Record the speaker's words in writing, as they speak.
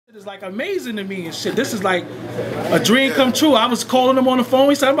It's like amazing to me and shit. This is like a dream come true. I was calling him on the phone.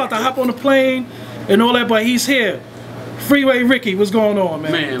 He said I'm about to hop on the plane and all that, but he's here. Freeway Ricky, what's going on,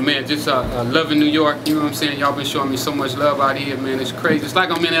 man? Man, just loving New York. You know what I'm saying? Y'all been showing me so much love out here, man. It's crazy. It's like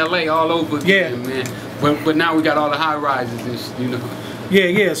I'm in LA all over again, man. But now we got all the high rises, and, you know.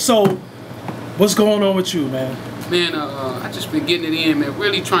 Yeah. So, what's going on with you, man? Man, I just been getting it in, man.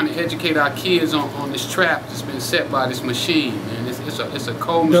 Really trying to educate our kids on this trap that's been set by this machine, man. It's a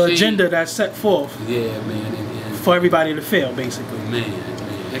cold machine. The agenda that's set forth. Yeah, man. And for everybody to fail, basically. Man.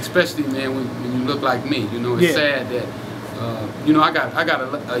 Especially, man, when you look like me. You know, it's sad that, you know, I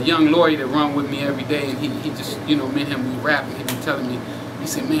got a young lawyer that run with me every day, and he just, you know, me and him, we rap, and he be telling me, he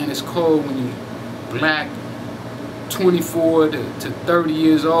said, man, it's cold when you black, 24 to 30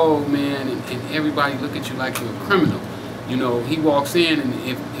 years old, man, and everybody look at you like you're a criminal. You know, he walks in, and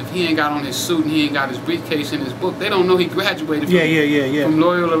if he ain't got on his suit and he ain't got his briefcase and his book, they don't know he graduated from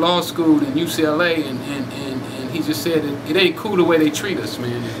Loyola Law School and UCLA, and he just said it ain't cool the way they treat us,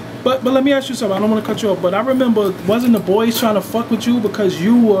 man. But let me ask you something. I don't want to cut you off, but I remember, wasn't the boys trying to fuck with you because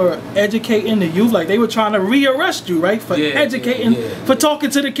you were educating the youth? Like, they were trying to rearrest you, right? For educating, for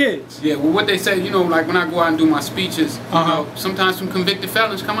talking to the kids. Yeah, well, what they say, you know, like when I go out and do my speeches, you know, sometimes some convicted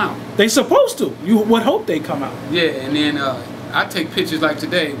felons come out. They supposed to. You would hope they come out. Yeah, and then I take pictures like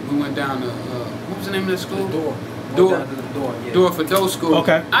today. We went down to, what was the name of that school? Door for Doe School.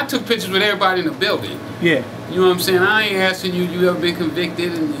 Okay. I took pictures with everybody in the building. Yeah. You know what I'm saying? I ain't asking you ever been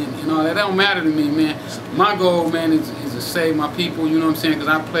convicted and all that. That don't matter to me, man. My goal, man, is to save my people, you know what I'm saying? Because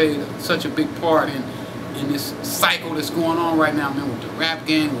I played such a big part in this cycle that's going on right now, man, with the rap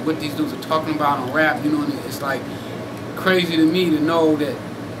game, with what these dudes are talking about on rap, you know, and it's like crazy to me to know that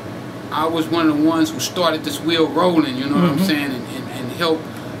I was one of the ones who started this wheel rolling, you know what I'm saying, and helped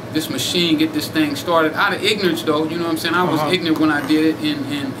this machine get this thing started. Out of ignorance, though, you know what I'm saying? I was ignorant when I did it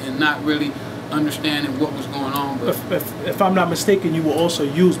and not really understanding what was going on. But if I'm not mistaken, you were also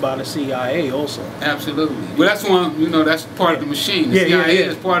used by the CIA also. Absolutely. Well, that's one, you know, that's part of the machine. The CIA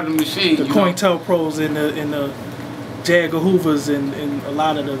is part of the machine. The COINTELPROs and the J. Edgar Hoovers and a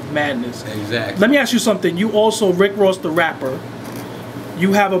lot of the madness. Exactly. Let me ask you something. You also, Rick Ross the rapper,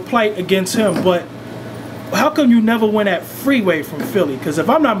 you have a plight against him, but how come you never went at Freeway from Philly? Because if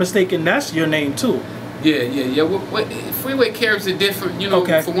I'm not mistaken, that's your name too. Yeah. Well, Freeway carries it different, you know.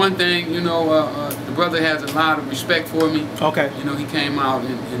 For one thing, you know, the brother has a lot of respect for me. Okay. You know, he came out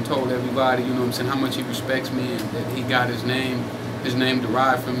and told everybody, you know what I'm saying, how much he respects me and that he got his name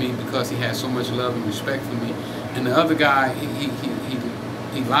derived from me because he has so much love and respect for me. And the other guy,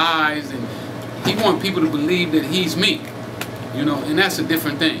 he lies and he wants people to believe that he's me, you know, and that's a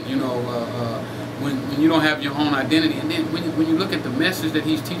different thing, you know. When you don't have your own identity, and then when you look at the message that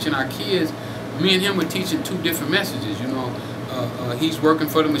he's teaching our kids, me and him were teaching two different messages, you know. He's working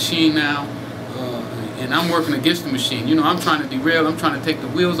for the machine now, and I'm working against the machine. You know, I'm trying to derail, I'm trying to take the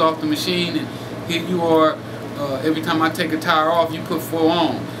wheels off the machine, and here you are, every time I take a tire off, you put 4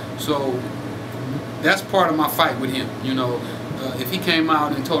 on. So that's part of my fight with him, you know. If he came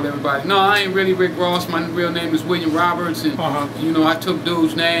out and told everybody, no, I ain't really Rick Ross, my real name is William Roberts, and you know, I took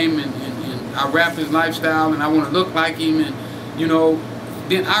dude's name and I rap his lifestyle and I want to look like him, and you know,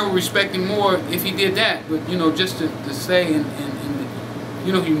 then I would respect him more if he did that. But you know, just to say and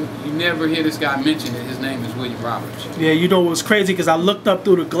you know, you never hear this guy mention that his name is William Roberts. Yeah, you know, it was crazy because I looked up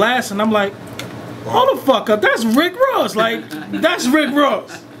through the glass and I'm like, hold the fuck up, that's Rick Ross. Like, that's Rick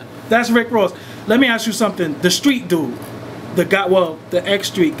Ross. That's Rick Ross. Let me ask you something. The street dude, the guy, well, the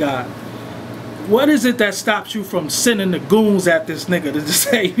ex-street guy, what is it that stops you from sending the goons at this nigga to just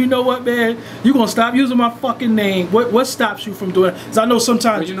say, you know what, man, you gonna stop using my fucking name? What stops you from doing it? Because I know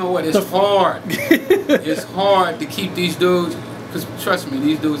sometimes... Well, you know what, it's hard. It's hard to keep these dudes, because trust me,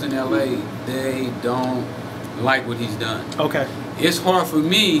 these dudes in LA, they don't like what he's done. Okay. It's hard for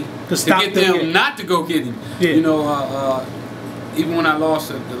me to get them not to go get him. Yeah. You know, even when I lost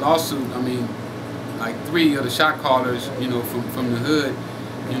the lawsuit, I mean, like 3 of the shot callers, you know, from the hood,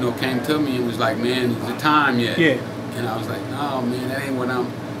 you know, came to me and was like, man, is it time yet? Yeah. And I was like, no, man, that ain't what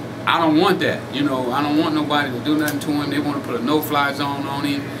I don't want that. You know, I don't want nobody to do nothing to him. They want to put a no-fly zone on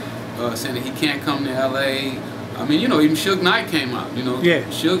him, saying that he can't come to L.A. I mean, you know, even Suge Knight came out, you know. Yeah.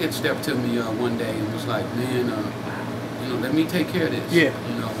 Suge had stepped to me one day and was like, man, you know, let me take care of this. Yeah.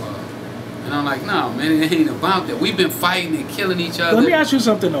 You know, and I'm like, no, man, it ain't about that. We've been fighting and killing each other. Let me ask you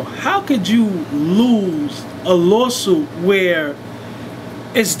something, though. How could you lose a lawsuit where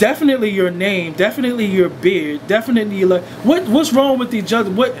it's definitely your name, definitely your beard, definitely your look? What's wrong with the judge?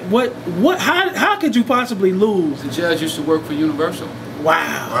 How could you possibly lose? The judge used to work for Universal.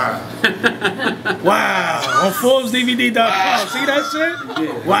 Wow. Wow. On ForbesDVD.com. See that shit?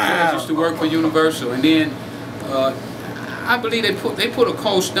 Yeah. Wow. I used to work for Universal, and then I believe they put a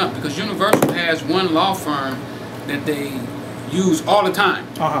cold stump because Universal has one law firm that they use all the time.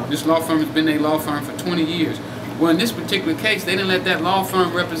 This law firm has been a law firm for 20 years. Well, in this particular case, they didn't let that law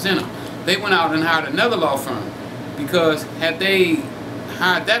firm represent them. They went out and hired another law firm because had they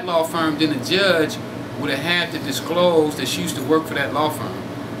hired that law firm, then the judge would have had to disclose that she used to work for that law firm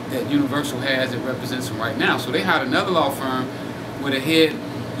that Universal has that represents them right now. So they hired another law firm where the head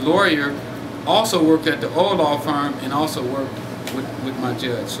lawyer also worked at the old law firm and also worked with my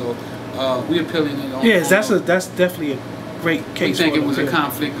judge. So we're appealing it on. Yes, that's definitely a great case. We think it was a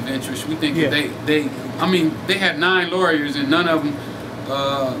conflict of interest. We think that they had 9 lawyers and none of them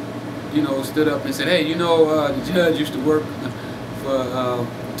stood up and said, hey, the judge used to work for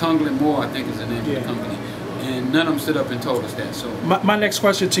Tungle & Moore, I think is the name of the company. And none of them stood up and told us that. So my next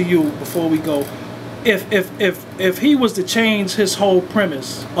question to you before we go, if he was to change his whole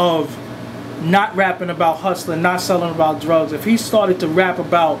premise of not rapping about hustling, not selling about drugs, if he started to rap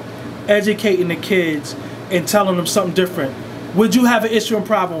about educating the kids and telling them something different, would you have an issue and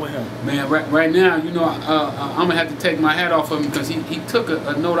problem with him? Man, right now, I'm gonna have to take my hat off of him because he took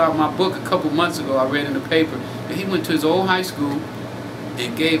a note out of my book a couple months ago. I read in the paper that he went to his old high school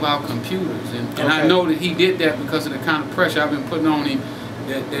and gave out computers, and I know that he did that because of the kind of pressure I've been putting on him.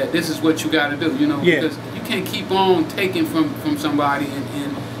 That this is what you got to do, because you can't keep on taking from somebody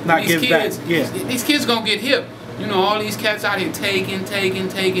and not these give kids. back. Yeah. These kids gonna get hip. All these cats out here taking, they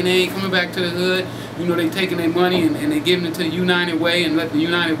ain't coming back to the hood. They taking their money and they giving it to the United Way and let the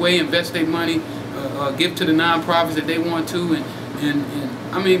United Way invest their money, give to the nonprofits that they want to, and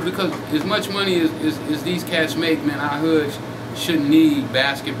I mean, because as much money as these cats make, man, our hoods shouldn't need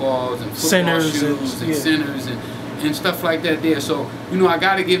basketballs and football shoes and centers and stuff like that there. So, I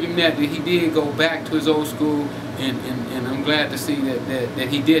got to give him that he did go back to his old school, and I'm glad to see that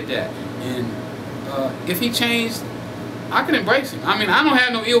he did that. And if he changed, I can embrace him. I mean, I don't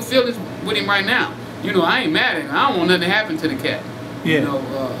have no ill feelings with him right now. I ain't mad at him. I don't want nothing to happen to the cat.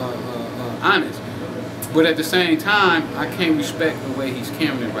 Honest. But at the same time, I can't respect the way he's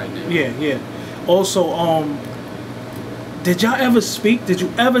carrying it right now. Yeah. Also, did y'all ever speak? Did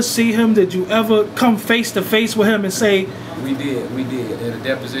you ever see him? Did you ever come face to face with him and say? We did. At a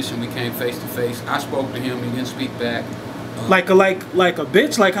deposition, we came face to face. I spoke to him. He didn't speak back. Like a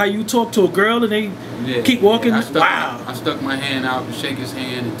bitch, like how you talk to a girl and they keep walking. Yeah, I stuck my hand out to shake his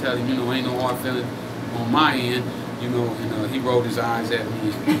hand and tell him, ain't no hard feeling on my end, and he rolled his eyes at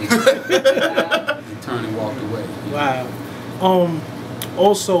me and he turned and walked away. Wow.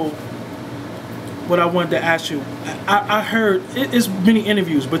 Also, what I wanted to ask you, I heard it's many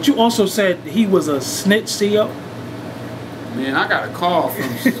interviews, but you also said he was a snitch CEO. Man, I got a call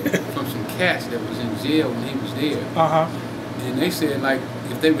from some cats that was in jail when he was there. And they said, like,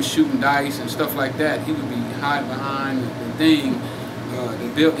 if they were shooting dice and stuff like that, he would be hiding behind the thing,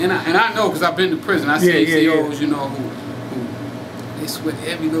 the bill. And I know, because I've been to prison. I see CEOs, who they sweat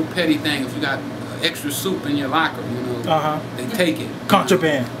every little petty thing. If you got extra soup in your locker, they take it.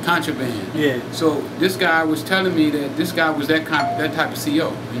 Contraband. Contraband. Yeah. So this guy was telling me that this guy was that type of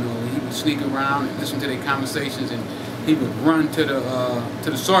CEO. He would sneak around and listen to their conversations, and he would run to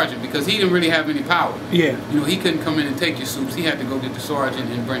the sergeant because he didn't really have any power. Yeah. He couldn't come in and take your soups. He had to go get the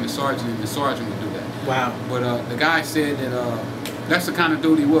sergeant and bring the sergeant, and the sergeant would do that. Wow. But the guy said that that's the kind of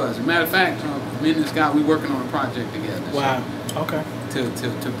dude he was. As a matter of fact, me and this guy, we working on a project together. Wow. Okay.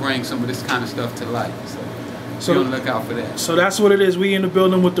 To bring some of this kind of stuff to light. So be on the lookout for that. So that's what it is. We in the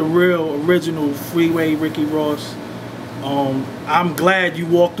building with the real, original Freeway Ricky Ross. I'm glad you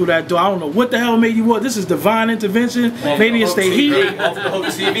walked through that door. I don't know what the hell made you walk. This is divine intervention. Maybe it's the heat. Off the Hook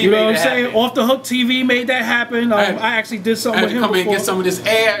TV. You know what I'm saying? Off the Hook TV made that happen. I actually did something with him come before. And get some of this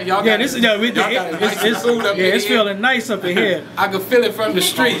air. Y'all it's feeling nice up in here. I can feel it from the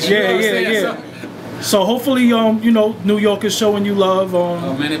streets. Yeah. So hopefully, New York is showing you love.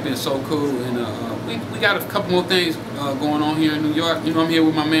 Man, it's been so cool, and we got a couple more things going on here in New York. I'm here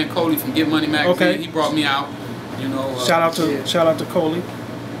with my man Coley from Get Money Magazine. Okay. He brought me out. Shout out to Coley.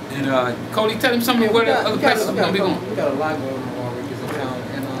 And Coley, tell him something where the other places we're gonna be going. We got a lot going on Ricky's account,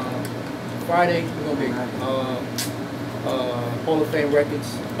 and Friday we're gonna be Hall of Fame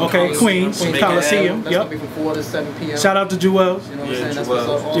Records. Okay, Queens in Coliseum. That's gonna be from 4 to 7 p.m. Shout out to Jewels. You know what I'm saying? That's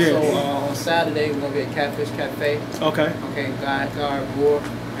also on Saturday we're gonna be at Catfish Cafe. Okay. Guy Gore.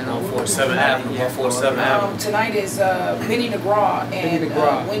 And on 47 Avenue. 147 Avenue. Tonight is Benny DeGraw and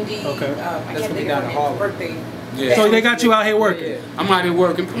Wendy. Okay. I can't think of her name. Birthday. Yeah. So they got you out here working. Yeah. I'm out here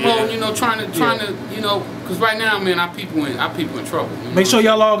working, promoting, you know, trying to, you know, because right now, man, our people in trouble. You know? Make sure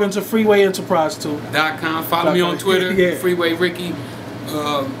y'all log into Freeway Enterprise too. .com. Follow me on Twitter, Yeah. Freeway Ricky.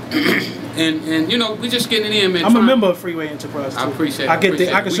 And you know, we just getting it in, man. I'm a member of Freeway Enterprise too. I appreciate it.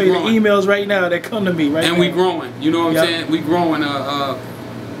 I can show you the emails right now that come to me right now. And we growing. You know what Yep. I'm saying? We growing.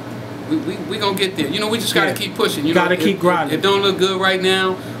 We gonna get there. You know, we just gotta keep pushing. You gotta keep grinding. It don't look good right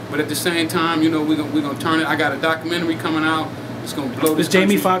now, but at the same time, you know, we gonna turn it. I got a documentary coming out. It's gonna blow this. Is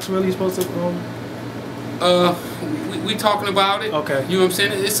Jamie country. Foxx really supposed to? We talking about it. Okay. You know what I'm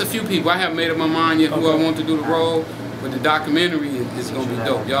saying? It's a few people. I haven't made up my mind yet who I want to do the role, but the documentary is gonna be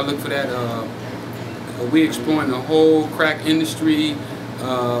dope. Y'all look for that. We exploring the whole crack industry.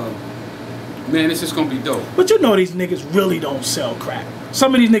 Man, it's just gonna be dope. But you know these niggas really don't sell crack.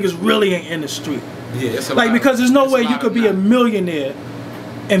 Some of these niggas really ain't in the street. Yeah, it's a Like lot because there's no it's way a you lot could of be a not. millionaire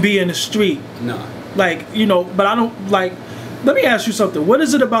and be in the street. Nah. Like, you know, but I don't like. Let me ask you something. What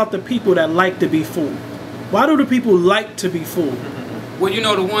is it about the people that like to be fooled? Why do the people like to be fooled? Well, you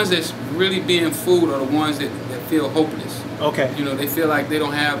know, the ones that's really being fooled are the ones that feel hopeless. Okay. You know, they feel like they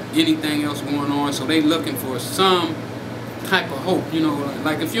don't have anything else going on, so they looking for some type of hope. You know,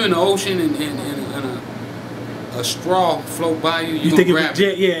 like if you're in the ocean and a straw float by you, You gonna think grab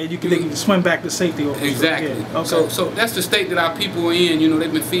it. yeah, you can swim back to safety. Over Exactly. Yeah. Okay. So that's the state that our people are in. You know,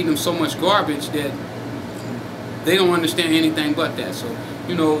 they've been feeding them so much garbage that they don't understand anything but that. So,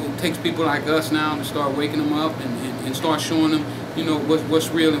 you know, it takes people like us now to start waking them up and start showing them, you know, what's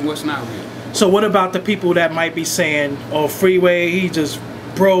real and what's not real. So what about the people that might be saying, "Oh, Freeway, he just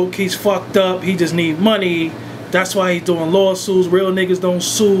broke, he's fucked up, he just need money. That's why he's doing lawsuits. Real niggas don't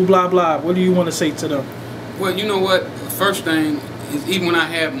sue, blah blah." What do you want to say to them? Well, you know what? The first thing is, even when I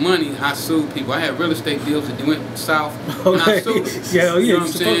had money, I sued people. I had real estate deals that went south, and I Okay. sued them. Yeah, You yeah, know what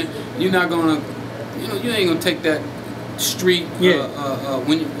I'm saying? You're not gonna, you know, you ain't gonna take that street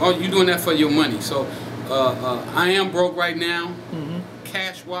when you doing that for your money. So I am broke right now,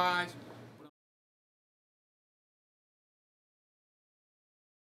 cash wise.